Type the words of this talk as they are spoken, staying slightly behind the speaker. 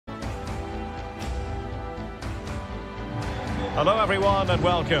Hello everyone and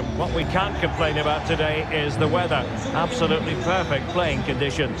welcome. What we can't complain about today is the weather. Absolutely perfect playing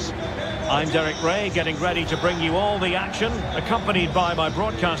conditions. I'm Derek Ray, getting ready to bring you all the action, accompanied by my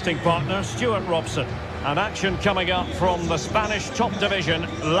broadcasting partner, Stuart Robson. And action coming up from the Spanish top division,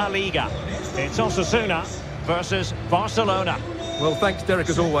 La Liga. It's Osasuna versus Barcelona. Well, thanks, Derek,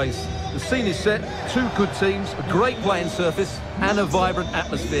 as always. The scene is set, two good teams, a great playing surface, and a vibrant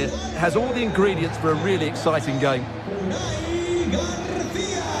atmosphere. It has all the ingredients for a really exciting game.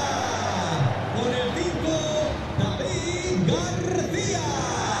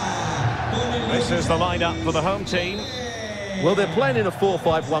 This is the lineup for the home team. Well, they're playing in a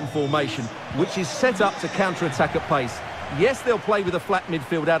 4-5-1 formation, which is set up to counter-attack at pace. Yes, they'll play with a flat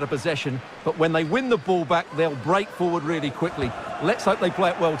midfield out of possession, but when they win the ball back, they'll break forward really quickly. Let's hope they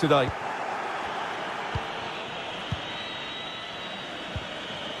play it well today.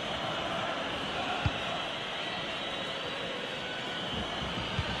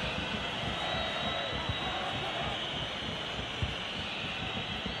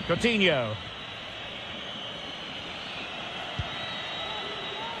 Coutinho.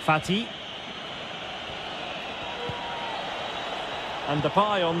 Fati. And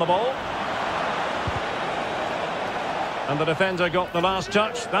Depay on the ball. And the defender got the last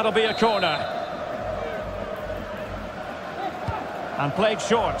touch. That'll be a corner. And played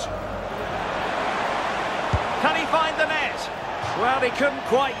short. Can he find the net? Well, he couldn't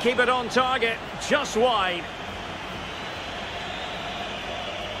quite keep it on target. Just wide.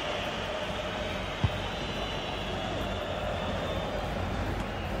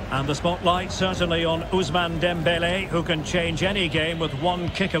 And the spotlight certainly on Ousmane Dembele, who can change any game with one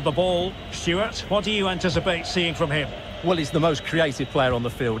kick of the ball. Stuart, what do you anticipate seeing from him? Well, he's the most creative player on the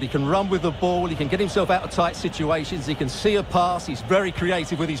field. He can run with the ball, he can get himself out of tight situations, he can see a pass, he's very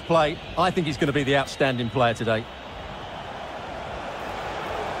creative with his play. I think he's going to be the outstanding player today.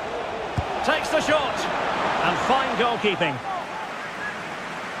 Takes the shot, and fine goalkeeping.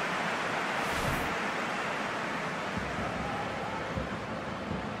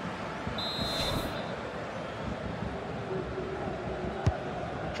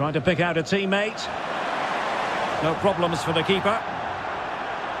 Trying to pick out a teammate. No problems for the keeper.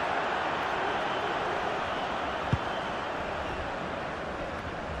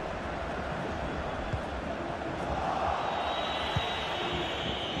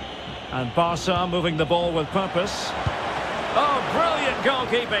 And Barca moving the ball with purpose. Oh, brilliant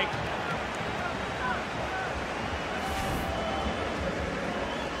goalkeeping.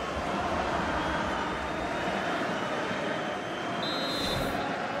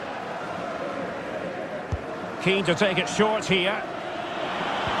 Keen to take it short here.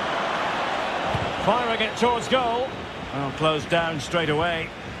 Firing it towards goal. Well, closed down straight away.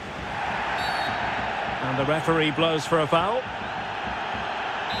 And the referee blows for a foul.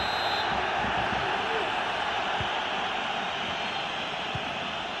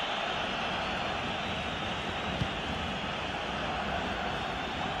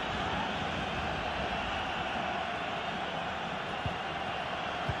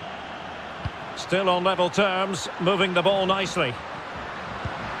 Still on level terms, moving the ball nicely.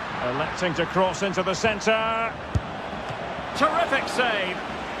 Electing to cross into the centre. Terrific save.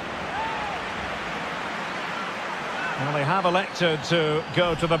 Well, they have elected to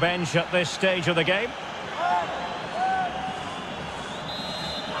go to the bench at this stage of the game.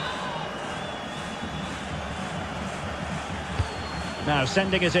 Now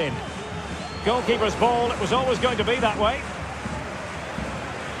sending it in. Goalkeeper's ball, it was always going to be that way.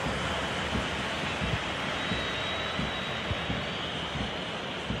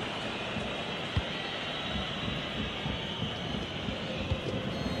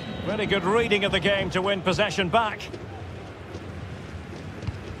 Very good reading of the game to win possession back.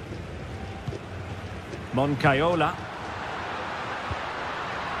 Moncayola.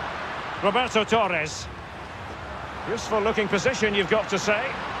 Roberto Torres. Useful looking position, you've got to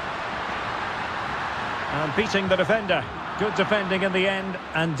say. And beating the defender. Good defending in the end,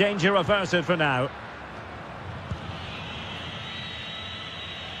 and danger averted for now.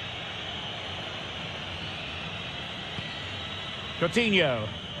 Coutinho.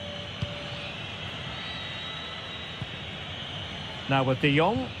 Now with De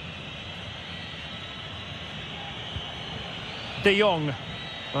Jong. De Jong.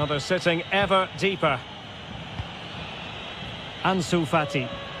 Well, they're sitting ever deeper. Ansu Fati.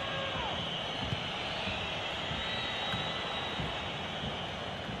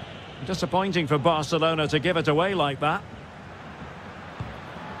 Disappointing for Barcelona to give it away like that.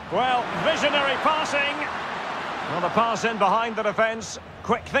 Well, visionary passing. Well, the pass in behind the defence.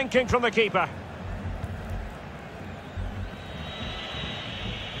 Quick thinking from the keeper.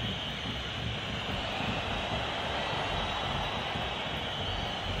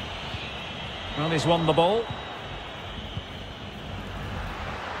 Well, he's won the ball.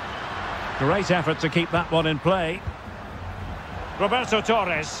 Great effort to keep that one in play. Roberto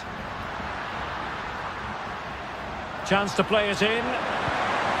Torres. Chance to play it in.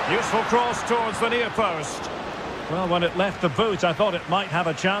 Useful cross towards the near post. Well, when it left the boot, I thought it might have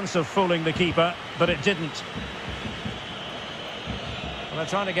a chance of fooling the keeper, but it didn't. And they're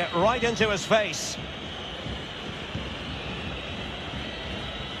trying to get right into his face.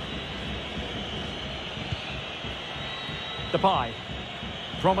 Depay.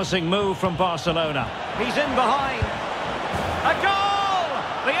 Promising move from Barcelona. He's in behind. A goal!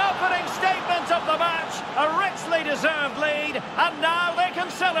 The opening statement of the match. A richly deserved lead. And now they can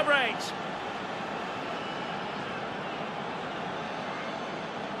celebrate.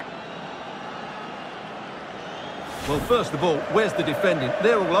 Well, first of all, where's the defending?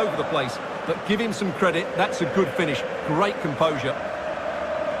 They're all over the place. But give him some credit. That's a good finish. Great composure.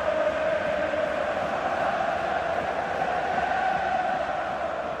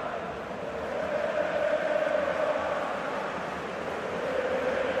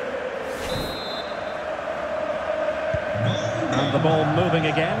 And the ball moving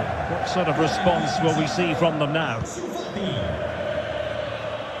again. What sort of response will we see from them now?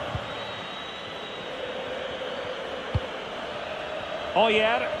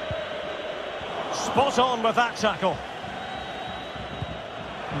 Oyer. Spot on with that tackle.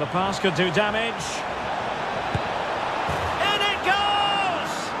 And the pass could do damage. In it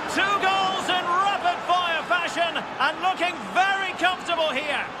goes! 2 goals in rapid-fire fashion and looking very comfortable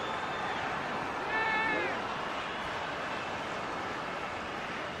here.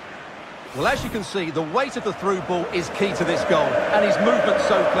 Well, as you can see, the weight of the through ball is key to this goal, and his movement's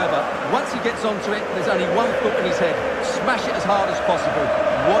so clever. Once he gets onto it, there's only one thought in his head: smash it as hard as possible.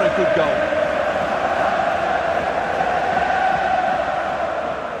 What a good goal.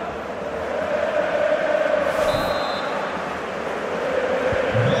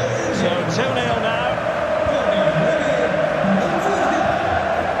 So 2-0 now.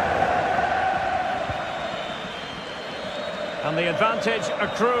 And the advantage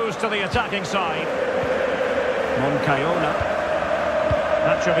accrues to the attacking side. Moncayona.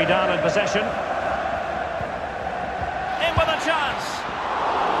 Nacho Vidal in possession. In with a chance.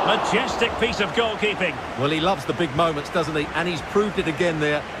 Majestic piece of goalkeeping. Well, he loves the big moments, doesn't he? And he's proved it again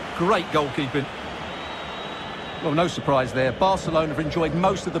there. Great goalkeeping. Well, no surprise there. Barcelona have enjoyed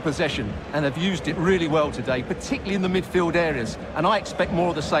most of the possession and have used it really well today, particularly in the midfield areas. And I expect more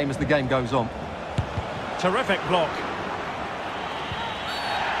of the same as the game goes on. Terrific block.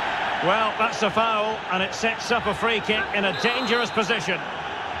 Well, that's a foul, and it sets up a free kick in a dangerous position.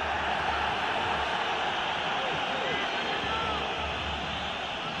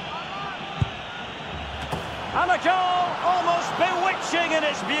 And a goal, almost bewitching in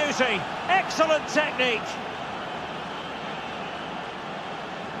its beauty. Excellent technique.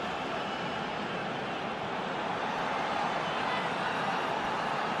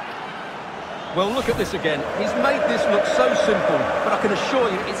 Well, look at this again. He's made this look so simple, but I can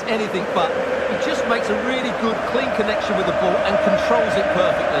assure you it's anything but. He just makes a really good, clean connection with the ball and controls it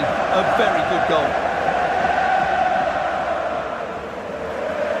perfectly. A very good goal.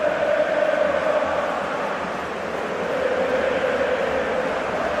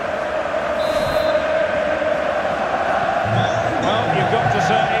 Well, you've got to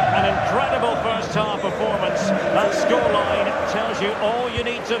say, an incredible first-half performance. That scoreline tells you all you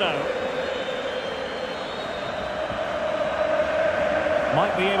need to know.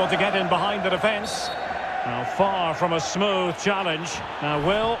 Might be able to get in behind the defence. Now, far from a smooth challenge. Now,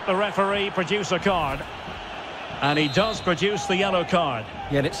 will the referee produce a card? And he does produce the yellow card.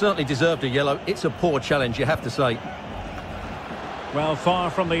 Yeah, and it certainly deserved a yellow. It's a poor challenge, you have to say. Well,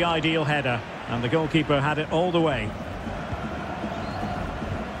 far from the ideal header. And the goalkeeper had it all the way.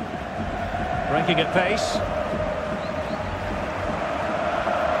 Breaking at pace.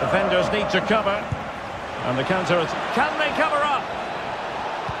 Defenders need to cover. And the counter, can they cover up?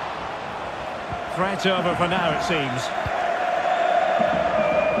 Threat over for now, it seems.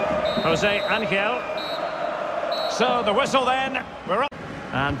 Jose Angel. So the whistle then. We're up.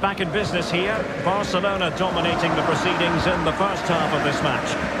 And back in business here. Barcelona dominating the proceedings in the first half of this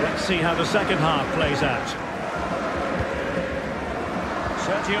match. Let's see how the second half plays out.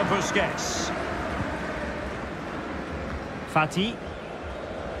 Sergio Busquets. Fati.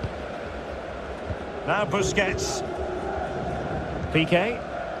 Now Busquets. Piqué.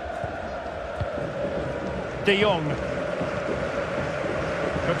 De Jong.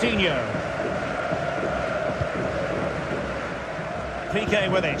 Coutinho.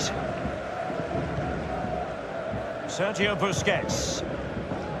 Piqué with it. Sergio Busquets.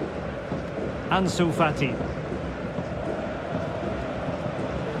 Ansu Fati.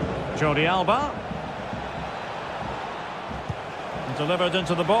 Jordi Alba. Delivered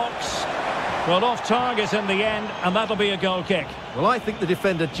into the box. Well, off target in the end, and that'll be a goal kick. Well, I think the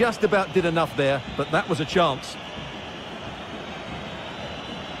defender just about did enough there, but that was a chance.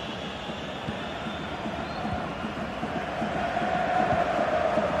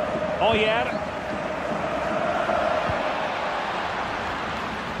 Oyer.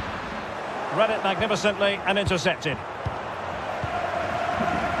 Read it magnificently and intercepted.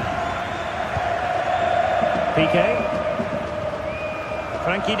 Piqué.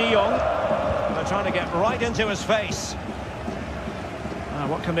 Frankie de Jong. They're trying to get right into his face.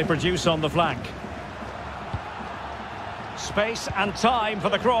 What can they produce on the flank? Space and time for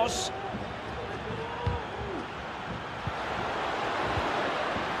the cross.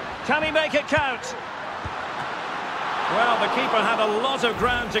 Can he make it count? Well, the keeper had a lot of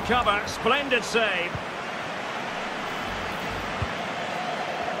ground to cover. Splendid save.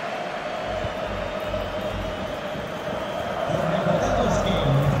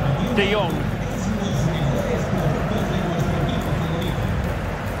 De Jong.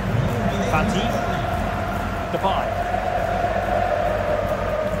 Fati. Depay.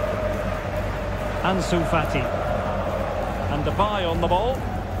 Ansu Fati. And Depay on the ball.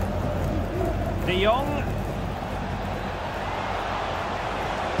 De Jong.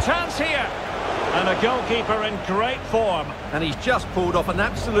 Chance here. And a goalkeeper in great form. And he's just pulled off an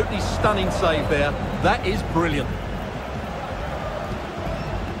absolutely stunning save there. That is brilliant.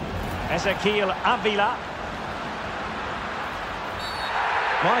 Ezequiel Avila.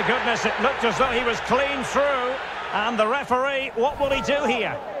 My goodness, it looked as though he was clean through. And the referee, what will he do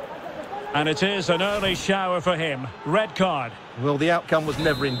here? And it is an early shower for him. Red card. Well, the outcome was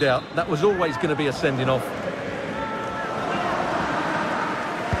never in doubt. That was always going to be a sending off.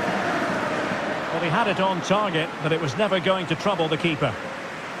 Well, he had it on target, but it was never going to trouble the keeper.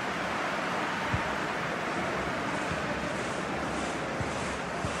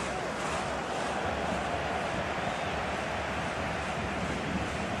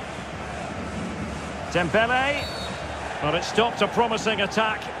 Dembele. Well, it stopped a promising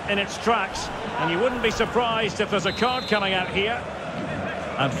attack in its tracks, and you wouldn't be surprised if there's a card coming out here.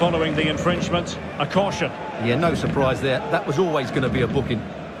 And following the infringement, a caution. Yeah, no surprise there. That was always going to be a booking.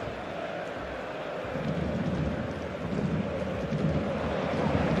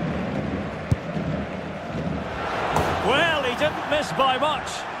 Well, he didn't miss by much.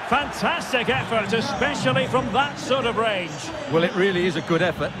 Fantastic effort, especially from that sort of range. Well, it really is a good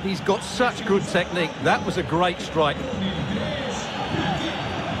effort. He's got such good technique. That was a great strike.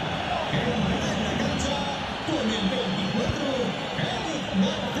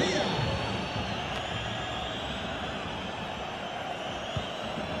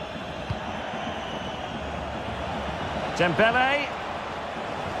 Dembele.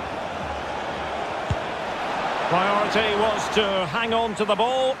 Priority was to hang on to the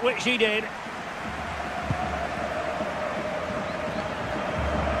ball, which he did.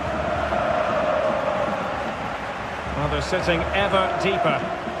 Well, they're sitting ever deeper.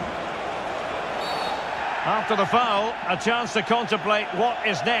 After the foul, a chance to contemplate what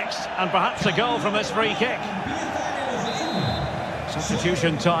is next, and perhaps a goal from this free kick.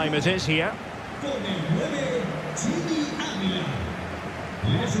 Substitution time it is here.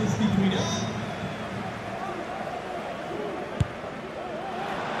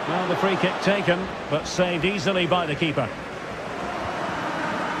 Well, the free kick taken, but saved easily by the keeper.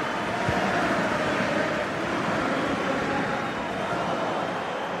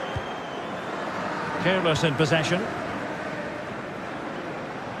 Careless in possession.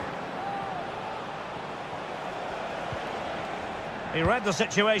 He read the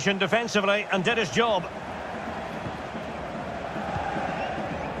situation defensively and did his job.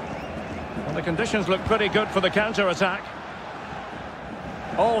 Well, the conditions look pretty good for the counter-attack.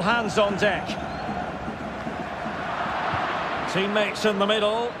 All hands on deck. Teammates in the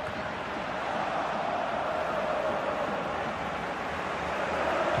middle.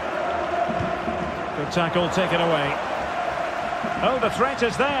 Good tackle taken away. Oh, the threat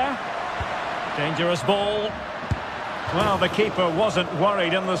is there. Dangerous ball. Well, the keeper wasn't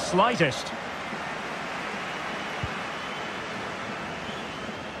worried in the slightest.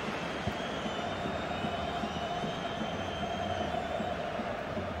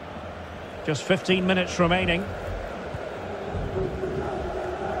 Just 15 minutes remaining.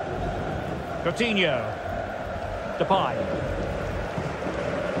 Coutinho. Depay.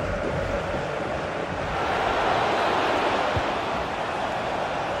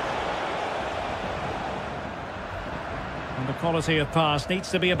 And the quality of pass needs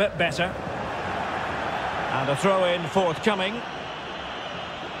to be a bit better. And a throw-in forthcoming.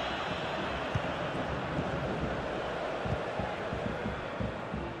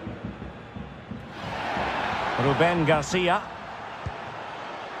 Ruben Garcia.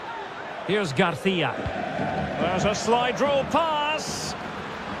 Here's Garcia. There's a slide rule pass.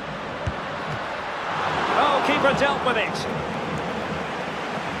 Oh, keeper dealt with it.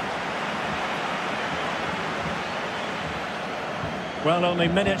 Well, only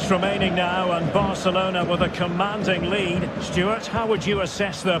minutes remaining now, and Barcelona with a commanding lead. Stuart, how would you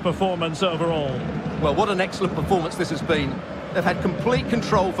assess their performance overall? Well, what an excellent performance this has been. They've had complete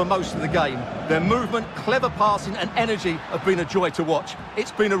control for most of the game. Their movement, clever passing and energy have been a joy to watch.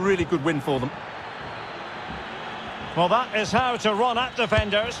 It's been a really good win for them. Well, that is how to run at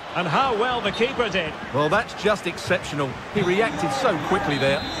defenders, and how well the keeper did. Well, that's just exceptional. He reacted so quickly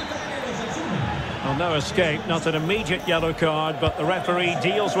there. Well, no escape, not an immediate yellow card, but the referee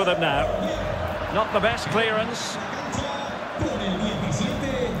deals with it now. Not the best clearance.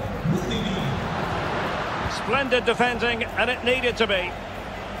 Splendid defending, and it needed to be.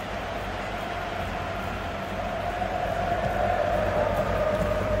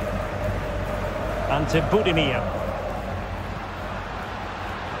 Ante Budimir.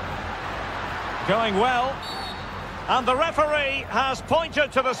 Going well. And the referee has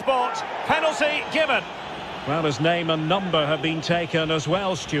pointed to the spot. Penalty given. Well, his name and number have been taken as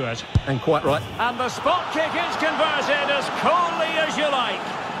well, Stuart. And quite right. And the spot kick is converted as coolly as you like.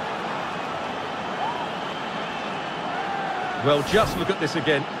 Well, just look at this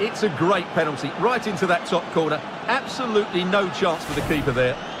again. It's a great penalty, right into that top corner. Absolutely no chance for the keeper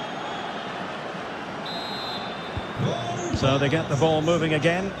there. So they get the ball moving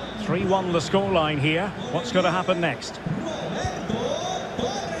again. 3-1 the scoreline here. What's going to happen next?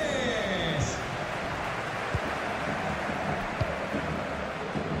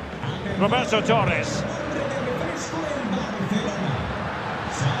 Roberto Torres.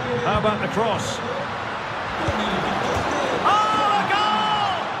 How about the cross? Oh, a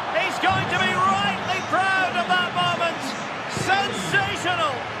goal! He's going to be rightly proud of that moment.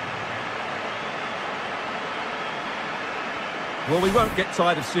 Sensational! Well, we won't get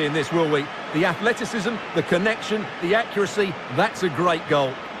tired of seeing this, will we? The athleticism, the connection, the accuracy, that's a great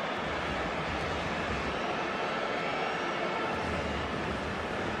goal.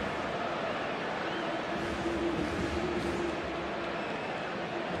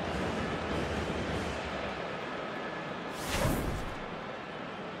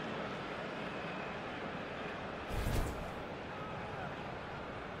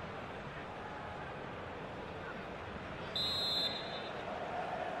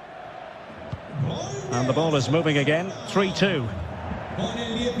 And the ball is moving again. 3-2.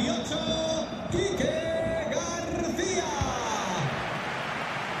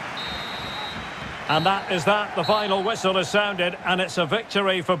 And that is that. The final whistle is sounded, and it's a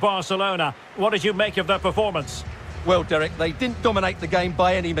victory for Barcelona. What did you make of their performance? Well, Derek, they didn't dominate the game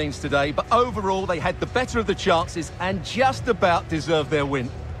by any means today, but overall they had the better of the chances and just about deserved their win.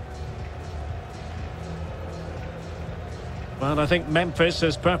 Well, I think Memphis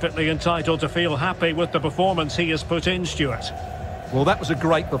is perfectly entitled to feel happy with the performance he has put in, Stuart. Well, that was a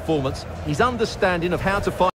great performance. His understanding of how to fight